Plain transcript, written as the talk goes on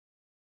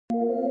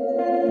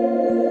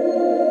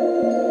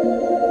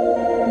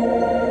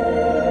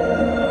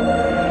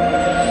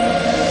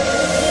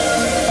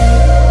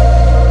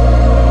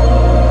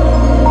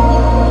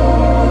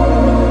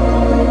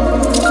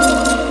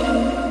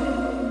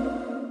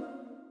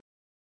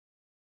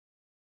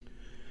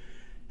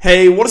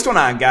Hey, what is going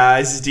on,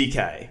 guys? It's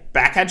DK.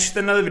 Back at you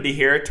with another video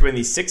here to win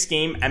the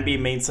 6-game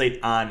NBA main slate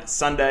on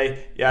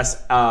Sunday.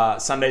 Yes,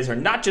 Sundays are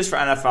not just for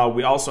NFL.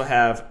 We also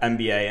have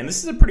NBA, and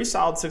this is a pretty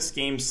solid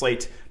 6-game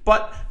slate.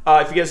 But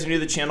if you guys are new to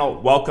the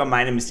channel, welcome.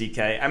 My name is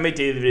DK. I make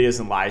daily videos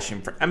and live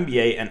stream for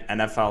NBA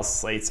and NFL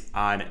slates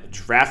on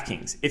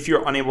Draftkings. If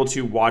you're unable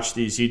to watch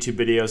these YouTube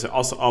videos, they're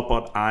also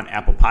upload on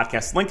Apple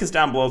Podcasts. Link is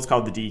down below. It's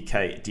called the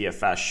DK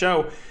DFS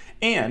Show.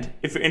 And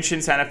if you're interested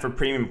in signing up for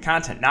premium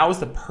content, now is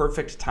the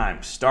perfect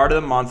time. Start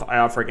of the month, I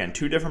offer, again,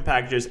 2 different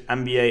packages,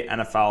 NBA,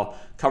 NFL,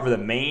 cover the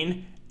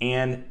main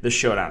and the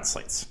showdown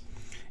slates.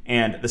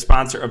 And the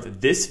sponsor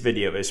of this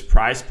video is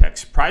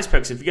PrizePicks.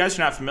 PrizePicks, if you guys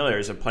are not familiar,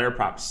 is a player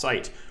prop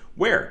site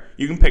where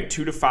you can pick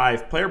 2 to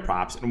 5 player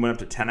props and win up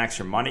to 10x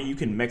your money. You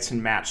can mix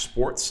and match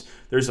sports.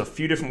 There's a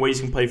few different ways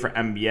you can play for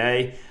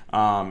NBA.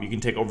 You can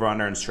take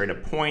over-under and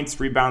straight-up points,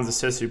 rebounds,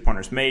 assists,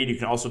 3-pointers made. You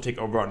can also take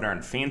over-under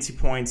and fancy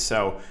points.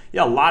 So,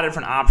 yeah, a lot of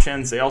different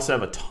options. They also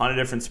have a ton of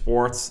different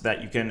sports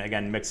that you can,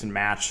 again, mix and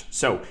match.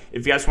 So,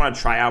 if you guys want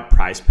to try out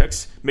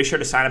PrizePicks, make sure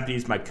to sign up and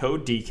use my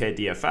code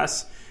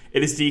DKDFS.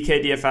 It is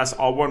DKDFS,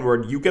 all one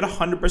word. You get a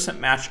 100%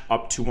 match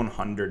up to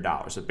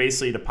 $100. So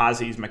basically,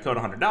 deposit, use my code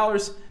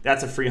 $100.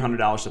 That's a free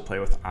 $100 to play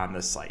with on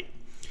this site.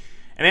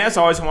 And as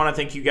always, I want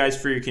to thank you guys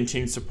for your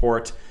continued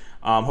support.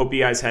 Hope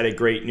you guys had a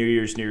great New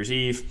Year's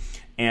Eve.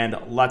 And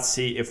let's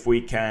see if we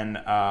can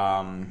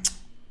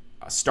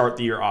start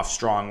the year off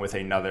strong with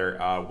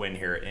another win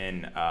here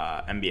in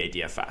NBA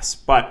DFS.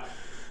 But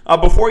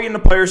before we get into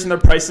players and their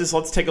prices,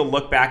 let's take a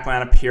look back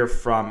lineup here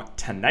from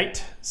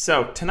tonight.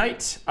 So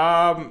tonight,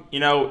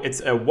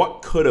 it's a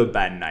what could have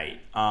been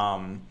night.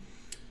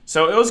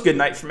 So it was a good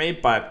night for me,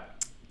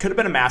 but could have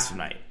been a massive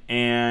night.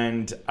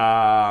 And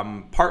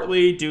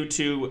partly due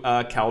to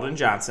Keldon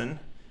Johnson,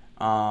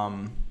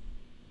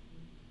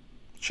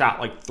 shot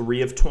like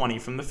 3 of 20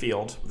 from the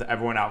field with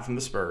everyone out from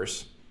the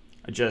Spurs.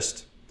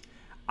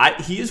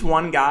 He is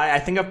one guy, I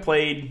think I've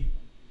played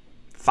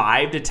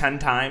 5 to 10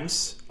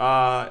 times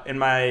in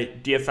my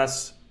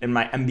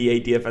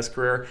NBA DFS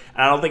career,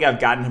 and I don't think I've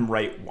gotten him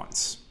right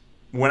once.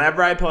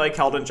 Whenever I play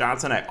Keldon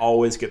Johnson, I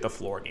always get the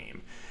floor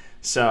game.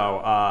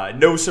 So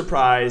no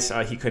surprise,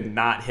 he could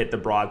not hit the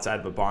broadside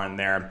of the barn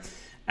there.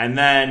 And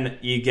then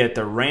you get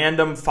the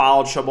random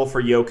foul trouble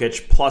for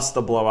Jokic plus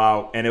the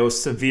blowout, and it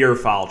was severe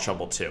foul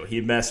trouble too. He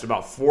missed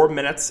about 4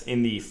 minutes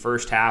in the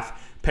first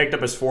half, picked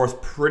up his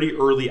 4th pretty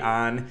early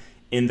on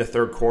in the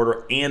third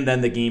quarter, and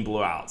then the game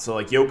blew out.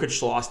 So,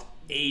 Jokic lost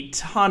a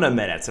ton of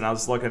minutes, and I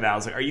was looking at that. I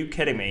was like, are you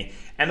kidding me?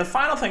 And the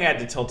final thing I had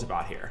to tilt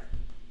about here.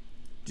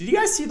 Did you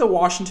guys see the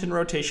Washington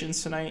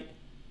rotations tonight?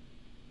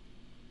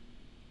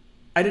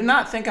 I did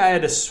not think I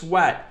had to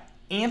sweat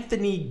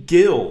Anthony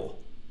Gill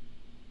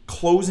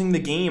closing the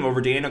game over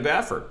Daniel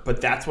Gafford,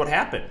 but that's what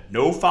happened.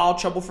 No foul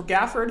trouble for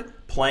Gafford,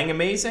 playing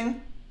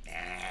amazing.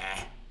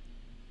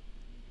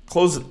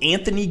 Closed with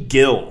Anthony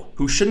Gill,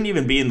 who shouldn't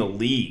even be in the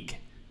league.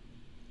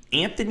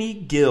 Anthony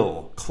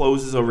Gill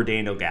closes over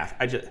Daniel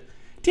Gafford.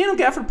 Daniel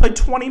Gafford played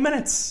 20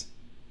 minutes.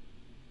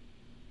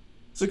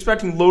 I was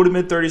expecting low to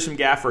mid-30s from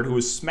Gafford, who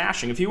was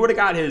smashing. If he would have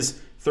got his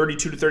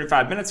 32 to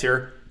 35 minutes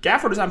here,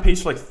 Gafford was on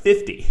pace for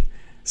 50.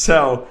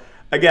 So,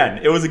 again,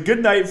 it was a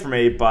good night for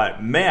me,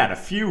 but, man, a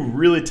few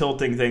really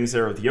tilting things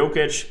there with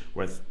Jokic,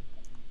 with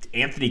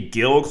Anthony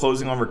Gill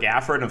closing over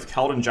Gafford, and with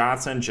Keldon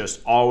Johnson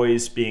just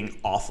always being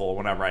awful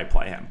whenever I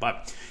play him.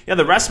 But, yeah,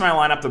 the rest of my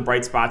lineup, the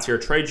bright spots here,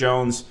 Trey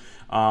Jones,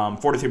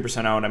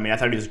 43% owned. I mean, I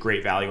thought he was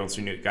great value once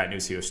we got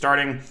news he was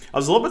starting. I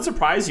was a little bit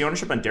surprised the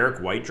ownership on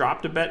Derek White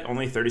dropped a bit,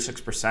 only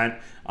 36%.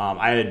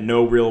 I had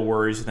no real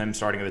worries with him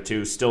starting at the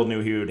 2. Still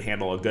knew he would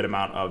handle a good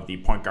amount of the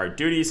point guard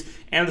duties.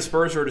 And the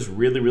Spurs were just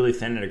really, really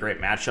thin in a great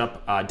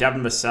matchup.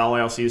 Devin Vassell,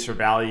 I also used for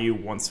value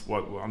once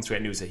we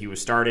had news that he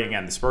was starting.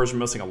 And the Spurs were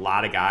missing a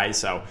lot of guys,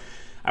 so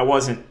I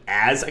wasn't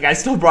I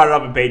still brought it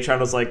up in Patreon. I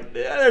was like,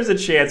 there's a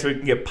chance we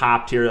can get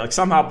popped here.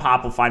 Somehow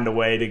Pop will find a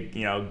way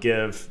to,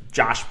 give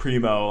Josh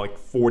Primo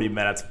 40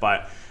 minutes.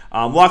 But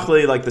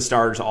luckily, the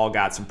starters all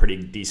got some pretty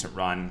decent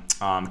run.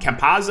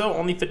 Campazzo,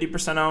 only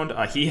 50%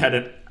 owned. He had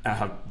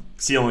a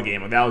ceiling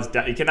game.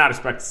 You cannot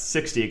expect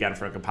 60 again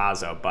from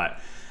Campazzo. But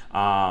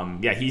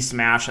he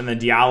smashed. And then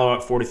Diallo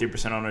at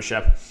 43%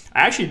 ownership.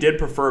 I actually did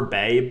prefer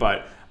Bay,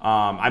 but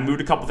I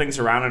moved a couple things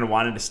around and I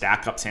wanted to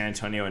stack up San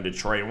Antonio and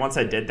Detroit. And once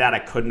I did that, I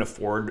couldn't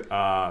afford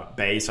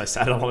Bay, so I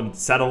settled on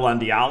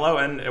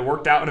Diallo, and it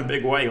worked out in a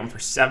big way. He went for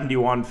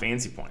 71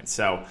 fancy points.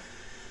 So,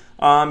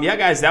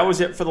 guys, that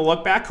was it for the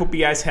look back. Hope you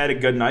guys had a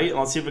good night. And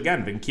let's see if we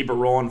can keep it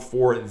rolling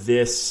for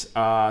this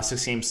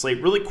 6-game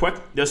slate. Really quick,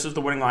 this is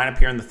the winning lineup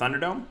here in the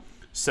Thunderdome.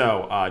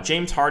 So,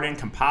 James Harden,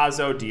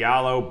 Campazzo,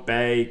 Diallo,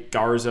 Bay,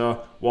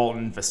 Garza,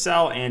 Walton,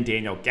 Vassell, and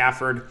Daniel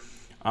Gafford.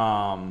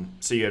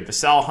 So you had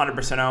Vassell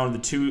 100% owned, the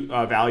 2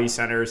 value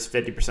centers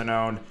 50%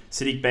 owned,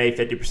 Sadiq Bey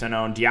 50%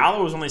 owned,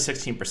 Diallo was only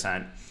 16%,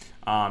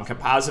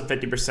 Campazzo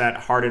 50%,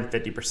 Harden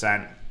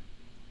 50%.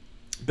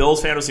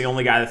 Bills fan was the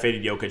only guy that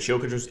faded Jokic.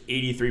 Jokic was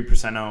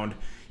 83% owned.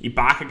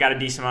 Ibaka got a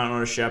decent amount of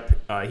ownership.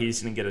 He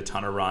just didn't get a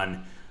ton of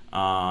run.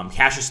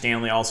 Cassius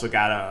Stanley also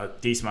got a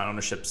decent amount of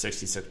ownership,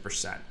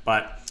 66%.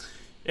 But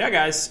Yeah,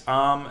 guys,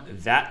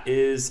 that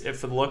is it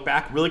for the look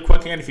back. Really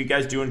quick again, if you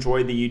guys do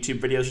enjoy the YouTube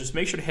videos, just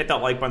make sure to hit that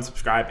like button,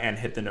 subscribe, and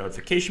hit the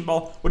notification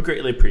bell. Would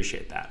greatly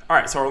appreciate that. All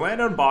right, so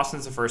Orlando and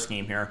Boston's the first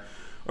game here.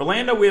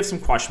 Orlando, we have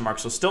some question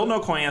marks. So still no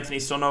Cole Anthony,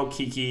 still no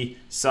Kiki,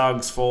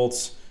 Suggs,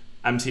 Fultz,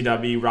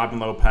 MCW, Robin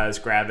Lopez,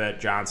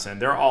 Gravett, Johnson.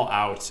 They're all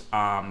out.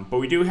 But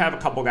we do have a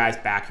couple guys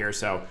back here.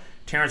 So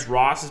Terrence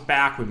Ross is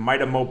back. We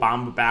might have Mo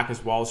Bamba back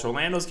as well. So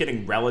Orlando's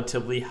getting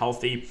relatively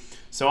healthy.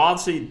 So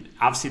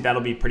obviously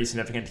that'll be pretty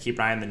significant to keep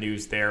an eye on the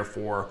news there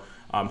for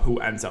who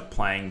ends up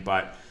playing.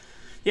 But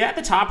yeah, at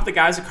the top of the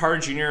guys are Carter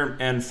Jr.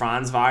 and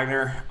Franz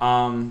Wagner.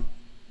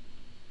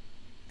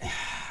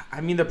 I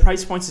mean, the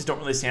price points just don't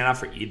really stand out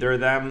for either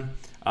of them,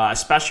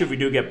 especially if we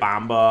do get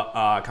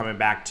Bamba coming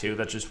back too.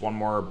 That's just one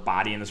more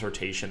body in this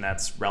rotation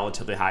that's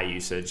relatively high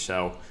usage.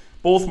 So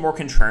both more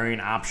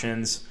contrarian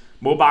options.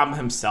 Mo Bamba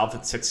himself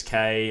at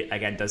 6K,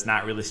 again, does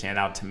not really stand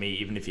out to me,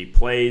 even if he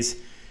plays.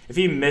 If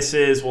he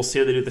misses, we'll see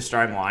what they do with the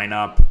starting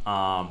lineup.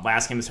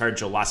 Last game they started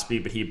Gillespie,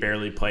 but he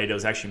barely played. It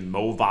was actually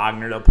Mo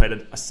Wagner that played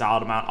a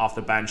solid amount off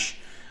the bench.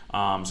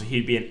 So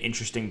he'd be an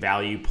interesting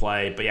value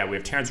play. But yeah, we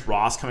have Terrence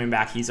Ross coming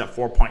back. He's at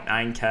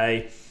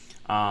 4.9K.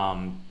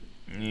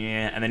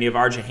 And then you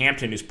have RJ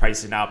Hampton, who's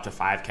priced now up to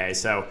 5K.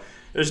 So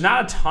there's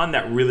not a ton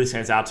that really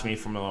stands out to me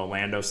from the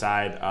Orlando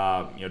side.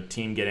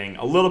 Team getting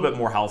a little bit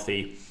more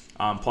healthy.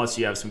 Plus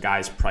you have some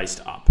guys priced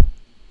up.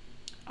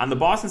 On the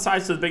Boston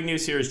side, so the big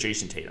news here is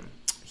Jason Tatum.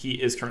 He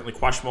is currently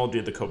questionable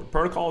due to the COVID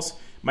protocols.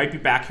 Might be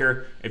back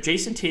here. If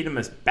Jason Tatum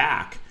is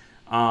back,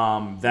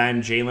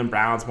 then Jaylen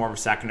Brown's more of a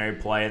secondary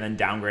play and then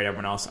downgrade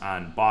everyone else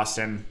on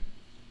Boston.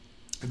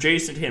 If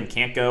Jason Tatum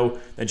can't go,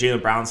 then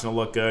Jaylen Brown's going to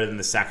look good and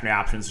the secondary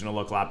options are going to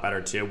look a lot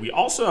better too. We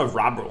also have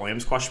Robert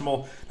Williams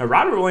questionable. Now,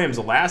 Robert Williams,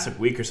 the last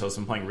week or so, has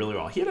been playing really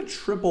well. He had a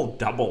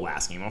triple-double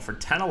last game. Went for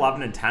 10,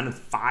 11, and 10 with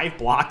 5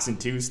 blocks and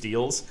 2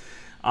 steals.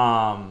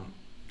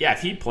 Yeah,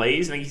 if he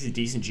plays, I think he's a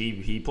decent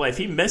GPP play. If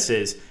he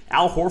misses,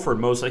 Al Horford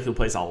most likely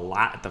plays a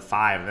lot at the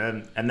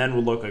 5, and then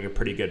will look like a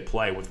pretty good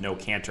play with no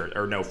Cantor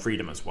or no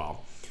Freedom as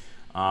well.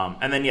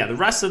 And then the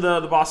rest of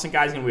the Boston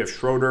guys, we have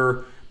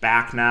Schroeder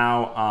back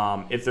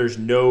now. If there's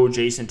no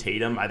Jason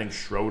Tatum, I think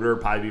Schroeder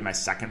would probably be my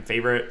second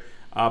favorite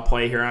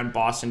play here on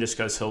Boston, just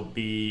because he'll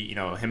be,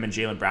 him and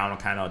Jaylen Brown will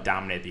kind of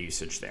dominate the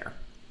usage there.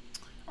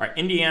 All right,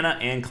 Indiana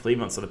and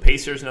Cleveland. So the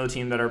Pacers, another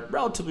team that are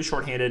relatively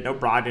shorthanded. No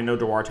Brogdon, no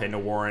Duarte, no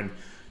Warren.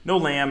 No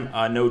Lamb,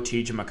 no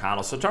T.J.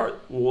 McConnell. So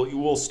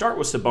we'll start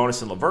with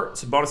Sabonis and LeVert.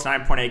 Sabonis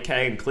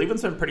 9.8K, and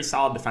Cleveland's been pretty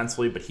solid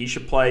defensively, but he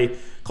should play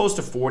close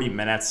to 40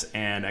 minutes,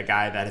 and a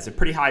guy that has a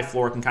pretty high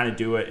floor can kind of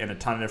do it in a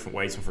ton of different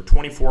ways. So for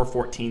 24,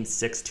 14,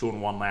 6, 2,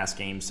 and 1 last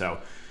game. So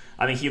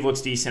I think he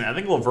looks decent. I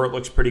think LeVert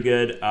looks pretty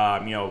good,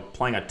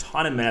 playing a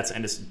ton of minutes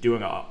and just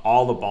doing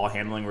all the ball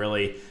handling,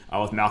 really,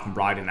 with Malcolm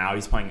Brogdon now.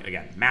 He's playing,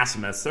 again,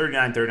 massive minutes,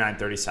 39, 39,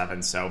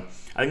 37. So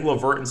I think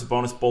LeVert and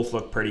Sabonis both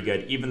look pretty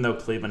good, even though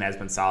Cleveland has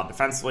been solid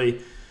defensively.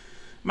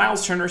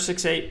 Miles Turner,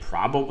 6'8",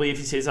 probably, if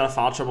he stays out of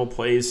foul trouble,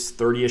 plays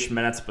 30-ish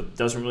minutes, but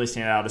doesn't really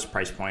stand out as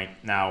price point.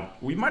 Now,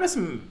 we might have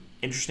some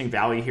interesting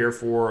value here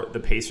for the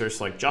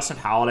Pacers. Like Justin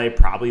Holiday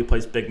probably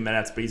plays big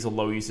minutes, but he's a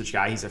low usage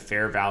guy. He's a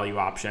fair value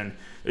option.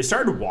 They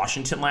started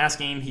Washington last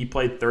game. He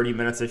played 30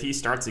 minutes. If he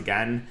starts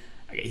again,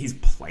 he's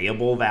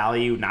playable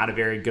value, not a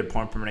very good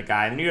point per minute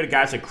guy. And then you got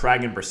guys like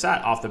Craig and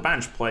Brissett off the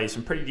bench play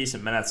some pretty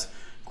decent minutes.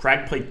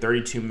 Craig played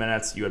 32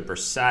 minutes. You had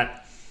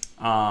Brissett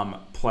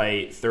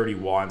play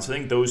 31. So I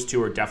think those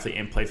two are definitely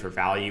in play for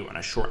value on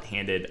a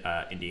shorthanded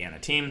Indiana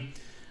team.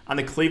 On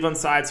the Cleveland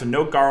side, so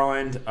no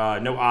Garland,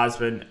 no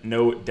Osmond,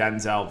 no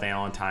Denzel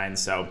Valentine.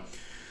 So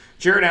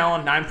Jared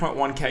Allen,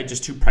 9.1K,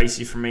 just too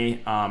pricey for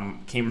me.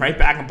 Came right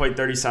back and played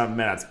 37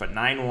 minutes, but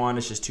 9-1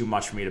 is just too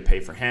much for me to pay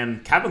for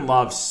him. Kevin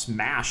Love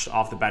smashed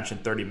off the bench in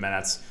 30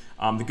 minutes.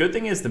 The good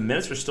thing is the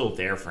minutes are still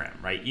there for him,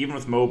 right? Even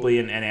with Mobley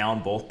and Allen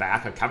both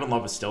back, Kevin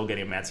Love is still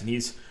getting minutes, and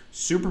he's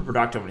super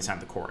productive when he's on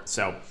the court.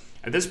 So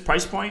at this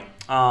price point,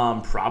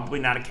 probably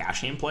not a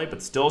cash game play,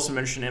 but still some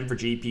interest in him for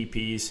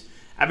GPPs.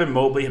 Evan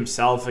Mobley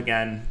himself,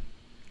 again,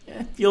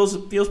 feels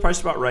priced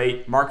about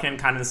right. Markin,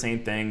 kind of the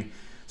same thing.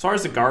 As far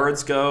as the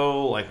guards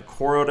go, like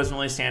Okoro doesn't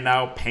really stand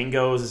out.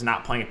 Pangos is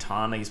not playing a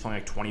ton. He's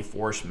playing like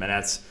 24-ish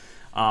minutes.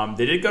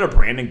 They did go to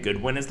Brandon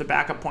Goodwin as the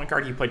backup point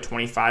guard. He played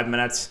 25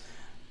 minutes.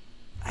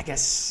 I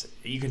guess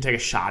you can take a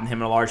shot on him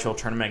in a large field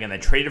tournament. And they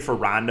traded for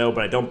Rondo,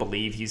 but I don't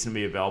believe he's going to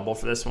be available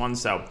for this one.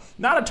 So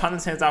not a ton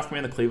that stands out for me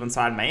on the Cleveland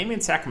side. Miami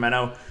and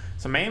Sacramento.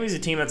 So Miami's a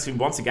team that's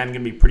once again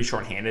going to be pretty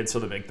shorthanded. So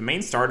the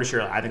main starters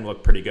here, I think,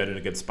 look pretty good in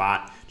a good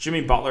spot.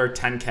 Jimmy Butler,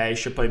 10K,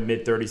 should play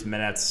mid-30s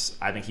minutes.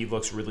 I think he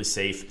looks really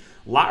safe.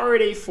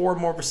 Lowry at 8-4,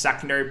 more of a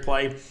secondary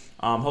play.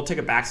 He'll take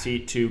a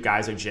backseat to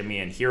guys like Jimmy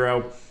and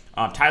Hero.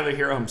 Tyler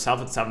Hero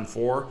himself at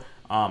 7-4.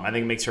 I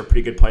think makes her a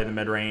pretty good play in the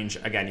mid-range.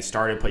 Again, he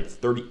played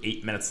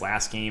 38 minutes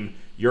last game.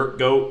 Yurt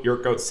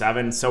Goat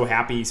 7. So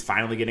happy he's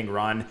finally getting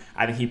run.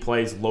 I think he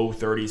plays low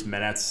 30s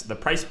minutes. The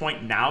price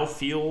point now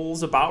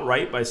feels about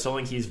right, but I still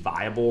think he's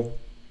viable.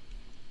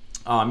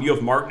 You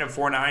have Martin at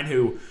 4.9,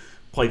 who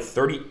played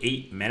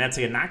 38 minutes.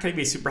 Again, not going to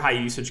be a super high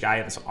usage guy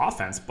in this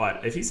offense,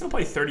 but if he's going to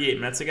play 38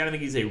 minutes again, I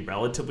think he's a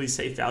relatively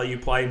safe value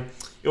play.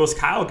 It was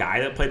Kyle Guy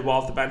that played well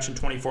off the bench in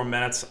 24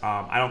 minutes.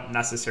 I don't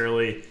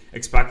necessarily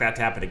expect that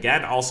to happen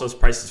again. Also, his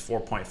price is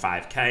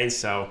 4.5K,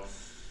 so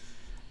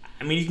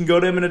I mean, you can go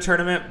to him in a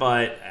tournament,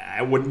 but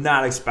I would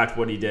not expect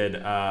what he did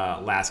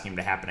last game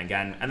to happen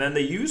again. And then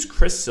they use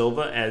Chris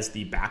Silva as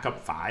the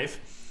backup 5.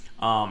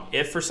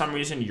 If for some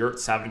reason Yurt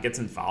 7 gets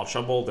in foul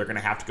trouble, they're going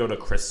to have to go to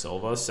Chris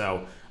Silva.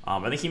 So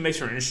I think he makes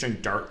for an interesting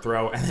dart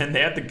throw. And then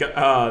they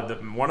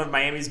have one of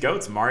Miami's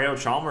GOATs, Mario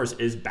Chalmers,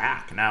 is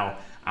back. Now,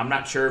 I'm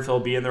not sure if he'll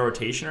be in the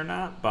rotation or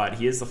not, but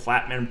he is the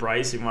flatman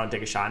price if you want to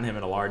take a shot on him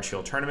in a large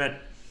field tournament.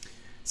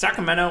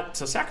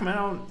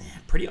 Sacramento,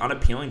 pretty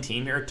unappealing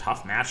team here.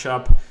 Tough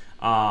matchup.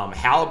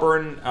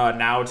 Halliburton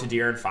now to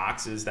De'Aaron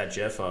Fox is that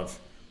gif of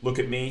look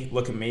at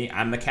me,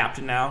 I'm the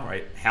captain now,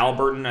 right?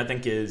 Halliburton, I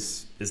think,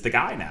 is the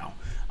guy now.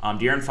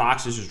 De'Aaron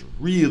Fox has just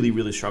really,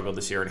 really struggled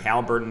this year, and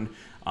Halliburton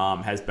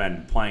has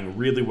been playing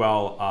really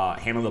well,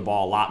 handling the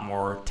ball a lot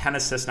more. 10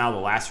 assists now the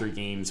last 3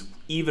 games,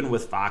 even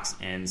with Fox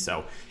in.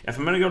 So if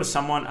I'm going to go to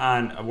someone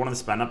on one of the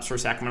spend ups for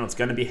Sacramento, it's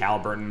going to be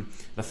Halliburton.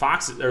 The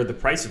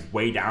price is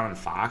way down on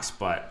Fox,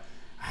 but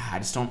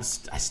I still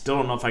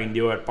don't know if I can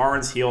do it.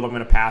 Barnes healed. I'm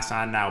going to pass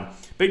on now.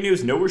 Big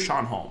news: no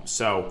Rashawn Holmes.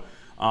 So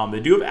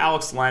they do have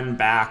Alex Len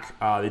back.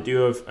 They do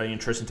have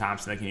Tristan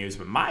Thompson they can use.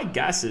 But my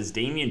guess is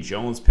Damian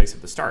Jones picks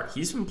up the start.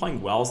 He's been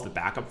playing well as the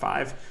backup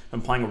 5.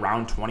 Been playing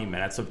around 20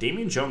 minutes. So if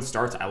Damian Jones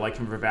starts, I like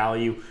him for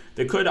value.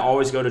 They could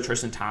always go to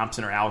Tristan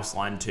Thompson or Alex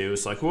Len too.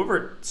 So like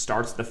whoever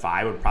starts the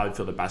 5 would probably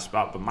feel the best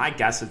about. But my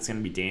guess it's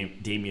going to be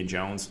Damian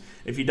Jones.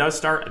 If he does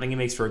start, I think he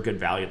makes for a good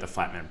value at the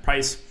flatman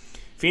price.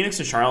 Phoenix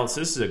and Charlotte, so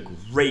this is a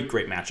great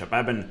matchup.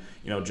 I've been,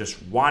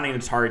 just wanting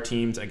to target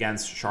teams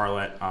against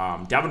Charlotte.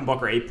 Devin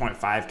Booker,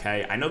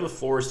 8.5K. I know the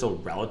floor is still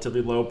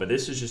relatively low, but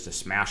this is just a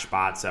smash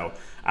spot, so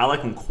I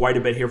like him quite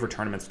a bit here for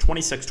tournaments.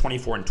 26,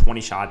 24, and 20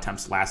 shot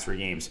attempts the last 3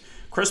 games.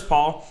 Chris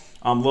Paul,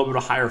 a little bit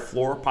of a higher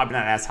floor, probably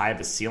not as high of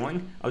a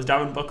ceiling as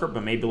Devin Booker,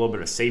 but maybe a little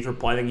bit of a safer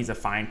play. I think he's a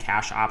fine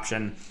cash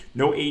option.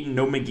 No Ayton,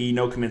 no McGee,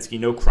 no Kaminsky,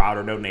 no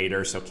Crowder, no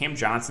Nader. So Cam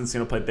Johnson's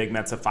going to play big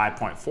minutes at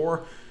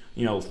 5.4.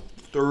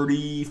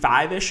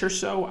 35-ish or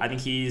so. I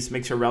think he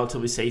makes a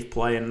relatively safe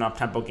play in an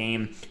up-tempo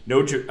game.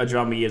 No JaVale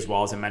McGee as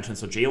well, as I mentioned.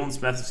 So Jalen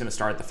Smith is going to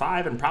start at the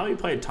 5 and probably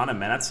play a ton of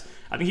minutes.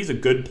 I think he's a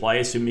good play,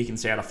 assuming he can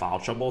stay out of foul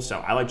trouble. So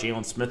I like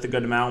Jalen Smith a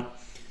good amount.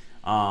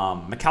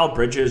 Mikal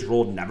Bridges'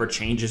 role never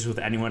changes with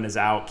anyone is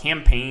out.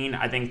 Cam Payne,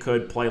 I think,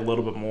 could play a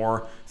little bit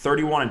more.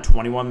 31 and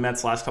 21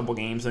 minutes last couple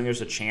games. I think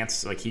there's a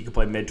chance he could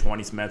play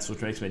mid-20s minutes,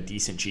 which makes him a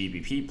decent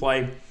GBP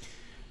play.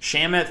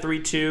 Sham at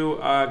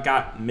 3-2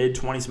 got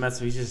mid-20s minutes,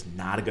 so he's just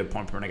not a good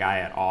point per minute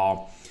guy at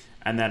all.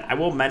 And then I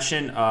will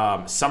mention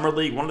Summer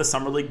League, one of the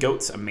Summer League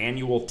GOATs,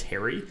 Emmanuel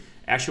Terry,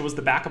 actually was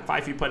the backup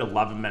 5. He played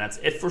 11 minutes.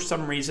 If for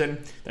some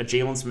reason that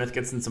Jalen Smith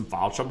gets in some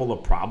foul trouble, they'll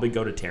probably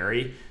go to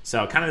Terry.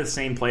 So kind of the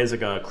same play as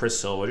a Chris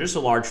Silva, just a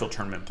large field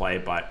tournament play.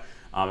 But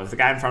if the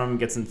guy in front of him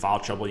gets in foul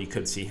trouble, you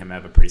could see him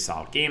have a pretty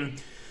solid game.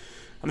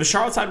 On the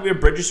Charlotte side, we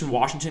have Bridges and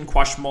Washington,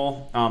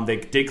 questionable. They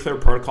did clear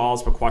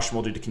protocols, but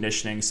questionable due to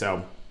conditioning.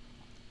 So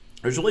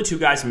there's really 2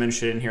 guys I'm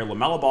interested in here.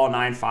 LaMelo Ball,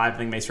 9.5, I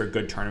think makes for a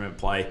good tournament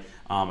play.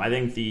 I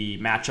think the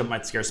matchup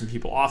might scare some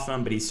people off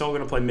him, but he's still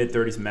going to play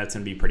mid-30s minutes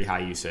and be pretty high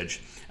usage.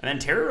 And then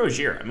Terry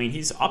Rozier,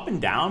 he's up and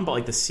down,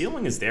 but the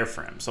ceiling is there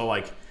for him. So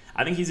I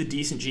think he's a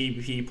decent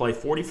GPP play.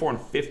 44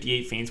 and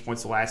 58 Phoenix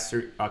points the last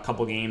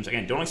couple games.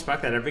 Again, don't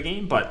expect that every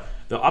game, but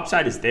the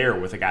upside is there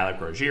with a guy like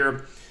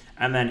Rozier.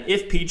 And then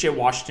if PJ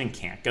Washington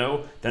can't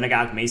go, then a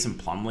guy like Mason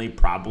Plumlee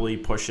probably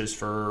pushes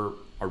for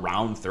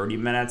around 30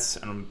 minutes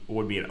and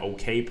would be an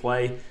okay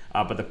play.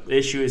 But the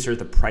issue is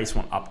the price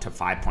went up to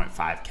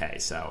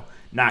 5.5K. So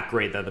not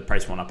great that the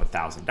price went up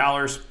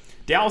 $1,000.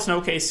 Dallas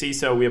and OKC.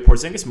 So we have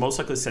Porzingis most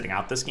likely sitting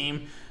out this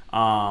game.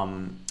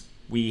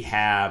 We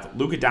have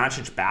Luka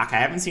Doncic back. I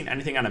haven't seen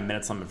anything on a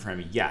minutes limit for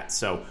him yet.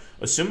 So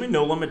assuming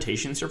no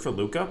limitations here for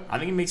Luka, I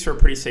think it makes for a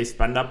pretty safe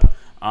spend up.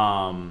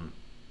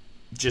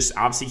 Just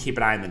obviously keep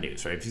an eye on the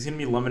news, right? If he's going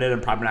to be limited,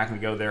 I'm probably not going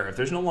to go there. If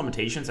there's no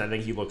limitations, I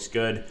think he looks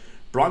good.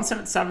 Brunson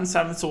at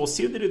 7-7, so we'll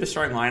see what they do the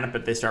starting lineup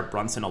if they start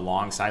Brunson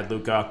alongside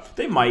Luka.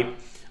 They might.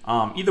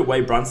 Either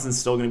way, Brunson's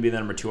still going to be the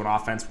number 2 on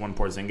offense with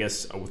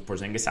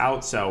Porzingis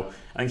out, so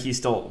I think he's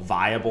still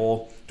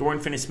viable.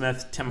 Dorian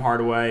Finney-Smith, Tim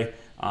Hardaway,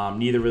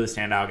 neither really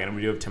stand out. Again,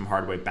 we do have Tim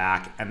Hardaway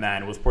back. And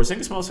then with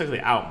Porzingis most likely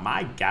out,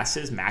 my guess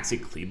is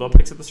Maxi Kleber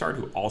picks up the start,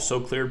 who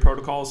also cleared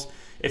protocols.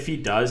 If he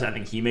does, I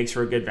think he makes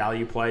for a good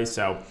value play.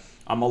 So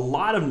a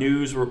lot of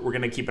news we're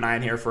going to keep an eye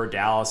on here for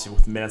Dallas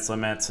with minutes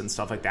limits and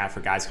stuff like that for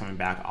guys coming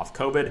back off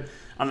COVID.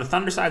 On the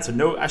Thunder side, so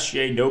no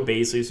SGA, no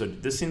Baisley. So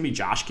this is going to be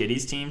Josh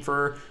Giddey's team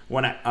for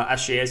when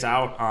SGA is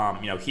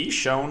out. He's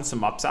shown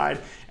some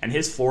upside, and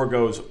his floor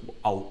goes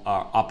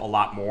up a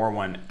lot more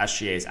when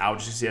SGA is out,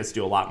 just because he has to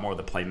do a lot more of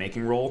the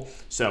playmaking role.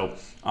 So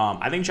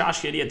I think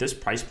Josh Giddey at this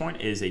price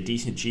point is a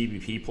decent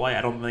GBP play.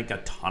 I don't think a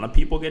ton of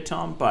people get to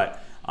him,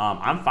 but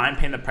I'm fine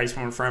paying the price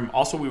point for him.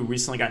 Also, we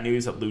recently got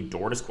news that Lou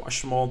Dort is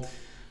questionable.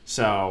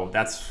 So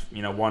that's,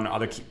 one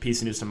other piece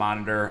of news to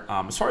monitor.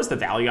 As far as the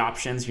value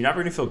options, you're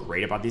never going to feel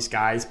great about these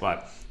guys,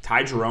 but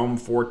Ty Jerome,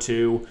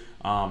 4-2,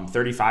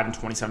 35 and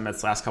 27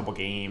 minutes last couple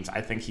games.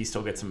 I think he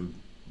still gets some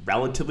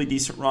relatively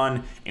decent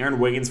run. Aaron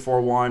Wiggins,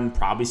 4-1,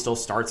 probably still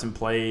starts and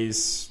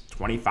plays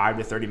 25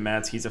 to 30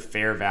 minutes. He's a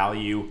fair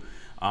value.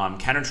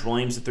 Kenrich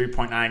Williams at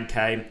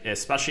 3.9K,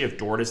 especially if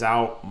Dort is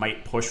out,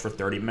 might push for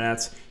 30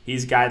 minutes.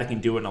 He's a guy that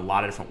can do it in a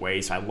lot of different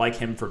ways, so I like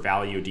him for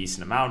value a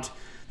decent amount.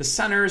 The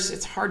centers,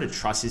 it's hard to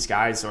trust these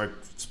guys. So like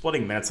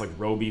splitting minutes like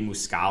Roby,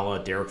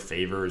 Muscala, Derek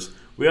Favors.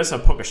 We also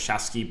have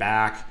Pokashevsky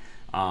back.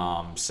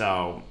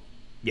 So,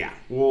 yeah,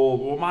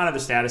 we'll monitor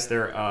the status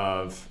there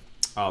of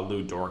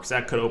Lou Dort, because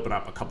that could open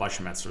up a couple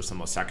extra minutes for some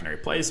of those secondary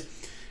plays.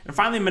 And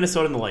finally,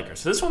 Minnesota and the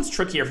Lakers. So this one's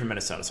trickier for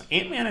Minnesota. So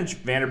Ant-Man and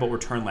Vanderbilt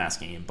returned last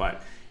game,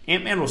 but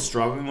Ant-Man was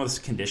struggling with his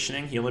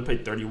conditioning. He only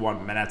played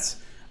 31 minutes.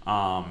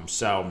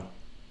 So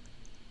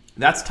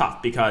that's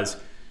tough, because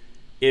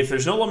if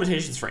there's no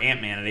limitations for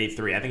Ant-Man at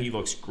 8-3, I think he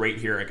looks great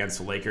here against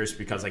the Lakers,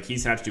 because like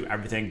he's going to have to do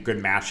everything, good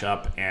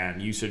matchup,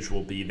 and usage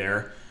will be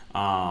there.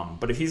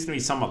 But if he's going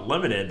to be somewhat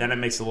limited, then it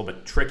makes it a little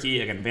bit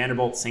tricky. Again,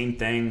 Vanderbilt, same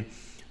thing.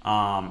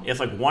 If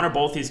like one or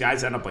both these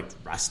guys end up like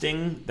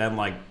resting, then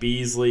like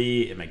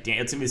Beasley and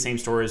McDaniels, it's going to be the same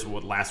story as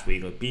what last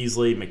week. Like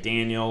Beasley,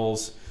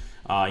 McDaniels,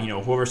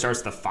 whoever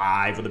starts the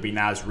 5, whether it be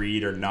Naz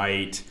Reid or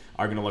Knight,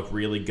 are going to look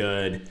really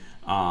good.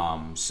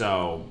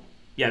 So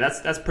yeah,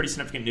 that's pretty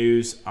significant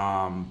news.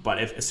 But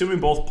assuming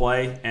both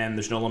play and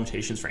there's no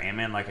limitations for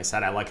Ant-Man, like I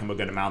said, I like him a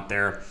good amount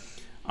there.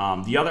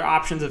 The other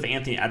options of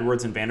Anthony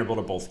Edwards and Vanderbilt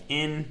are both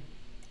in.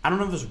 I don't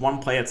know if there's one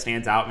play that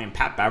stands out. I mean,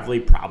 Pat Beverly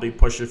probably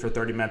pushes for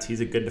 30 minutes. He's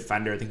a good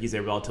defender. I think he's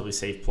a relatively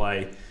safe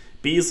play.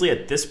 Beasley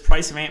at this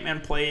price of Ant-Man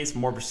plays,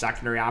 more of a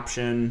secondary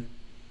option.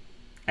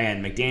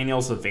 And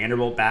McDaniels with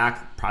Vanderbilt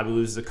back probably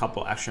loses a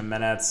couple extra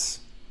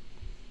minutes.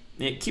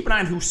 Keep an eye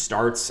on who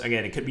starts.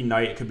 Again, it could be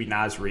Knight, it could be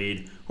Naz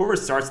Reid. Whoever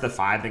starts the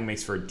 5, I think,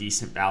 makes for a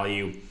decent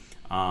value.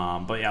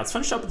 But yeah, let's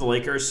finish up with the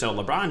Lakers. So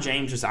LeBron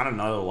James is on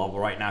another level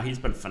right now. He's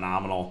been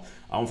phenomenal.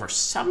 For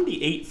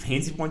 78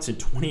 fantasy points in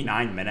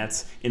 29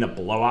 minutes in a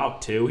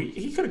blowout too.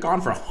 He could have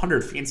gone for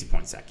 100 fantasy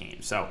points that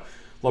game. So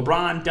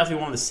LeBron,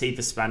 definitely one of the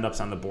safest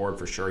spend-ups on the board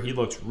for sure. He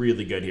looks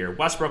really good here.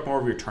 Westbrook, more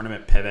of your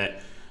tournament pivot,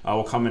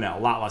 will come in at a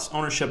lot less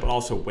ownership, but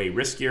also way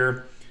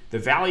riskier. The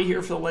value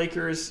here for the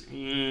Lakers,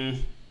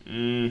 if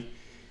I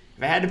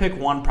had to pick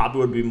one,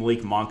 probably would be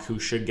Malik Monk, who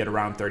should get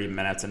around 30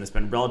 minutes and has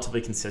been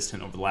relatively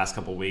consistent over the last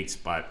couple of weeks,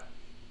 but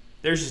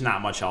there's just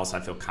not much else I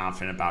feel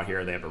confident about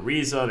here. They have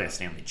Ariza, they have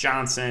Stanley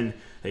Johnson,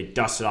 they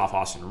dusted off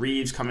Austin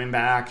Reeves coming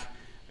back.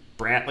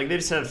 They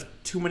just have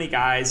too many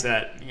guys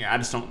that I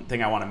just don't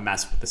think I want to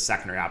mess with the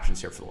secondary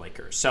options here for the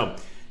Lakers. So,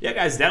 yeah,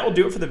 guys, that will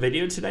do it for the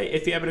video today.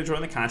 If you haven't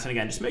enjoyed the content,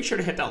 again, just make sure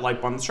to hit that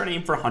like button. Let's try to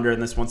aim for 100 on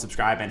this one.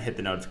 Subscribe and hit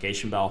the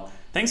notification bell.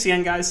 Thanks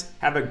again, guys.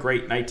 Have a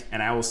great night,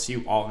 and I will see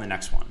you all in the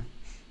next one.